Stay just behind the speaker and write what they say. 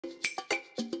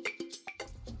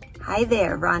Hi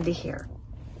there, Rhonda here.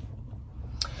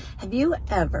 Have you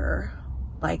ever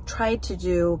tried to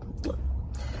do,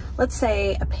 let's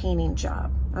say, a painting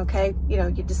job, okay? You know,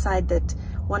 you decide that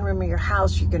one room of your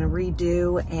house you're gonna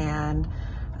redo, and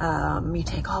you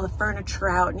take all the furniture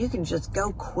out and you can just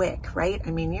go quick, right?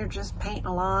 I mean, you're just painting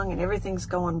along and everything's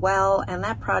going well, and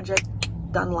that project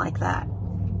done like that.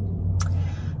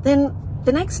 Then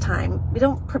the next time, you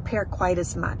don't prepare quite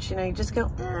as much. You know, you just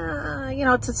go, you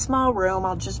know, it's a small room.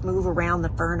 I'll just move around the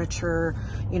furniture.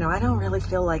 You know, I don't really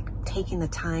feel like taking the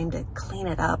time to clean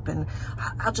it up, and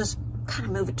I'll just kind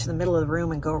of move it to the middle of the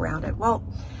room and go around it. Well,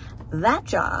 that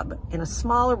job in a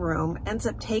smaller room ends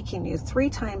up taking you 3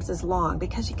 times as long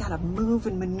because you got to move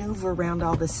and maneuver around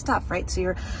all this stuff, right? So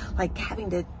you're like having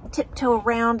to tiptoe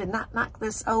around and not knock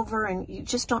this over, and you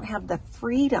just don't have the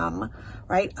freedom,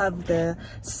 right, of the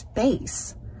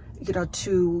space, you know,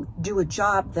 to do a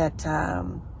job that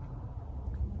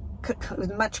was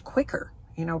much quicker,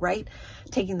 you know, right?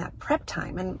 Taking that prep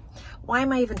time. And why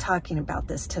am I even talking about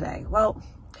this today? Well,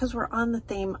 because we're on the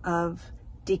theme of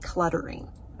decluttering,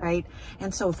 right?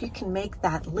 And so if you can make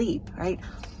that leap, right,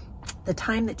 the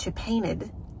time that you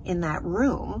painted in that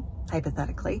room,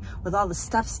 hypothetically, with all the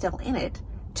stuff still in it,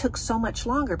 took so much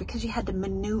longer because you had to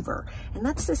maneuver. And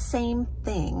that's the same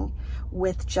thing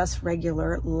with just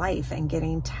regular life and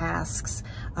getting tasks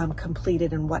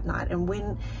completed and whatnot. And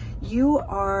when you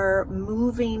are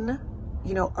moving,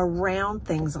 you know, around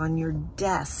things on your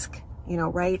desk, you know,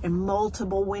 right, and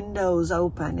multiple windows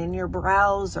open in your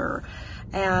browser,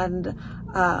 and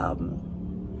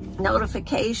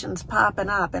notifications popping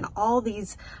up, and all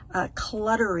these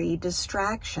cluttery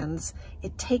distractions,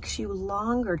 it takes you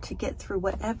longer to get through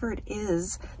whatever it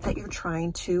is that you're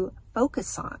trying to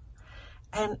focus on.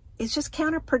 And it's just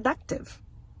counterproductive.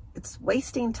 It's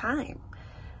wasting time.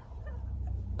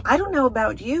 I don't know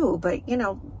about you, but you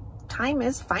know, time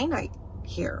is finite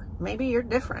here. Maybe you're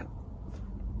different.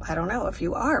 I don't know. If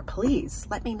you are, please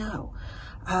let me know.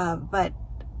 But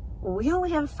we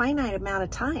only have a finite amount of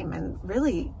time, and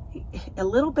really a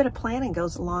little bit of planning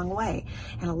goes a long way,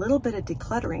 and a little bit of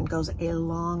decluttering goes a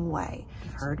long way.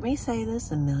 You've heard me say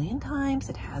this a million times.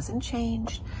 It hasn't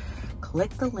changed. Click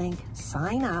the link,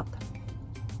 sign up,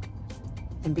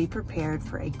 and be prepared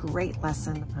for a great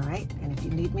lesson, all right? And if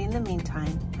you need me in the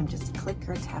meantime, I'm just a click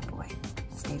or a tap away.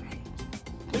 Stay ready.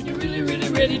 When you're really, really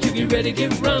ready to get ready,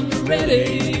 get run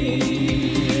ready.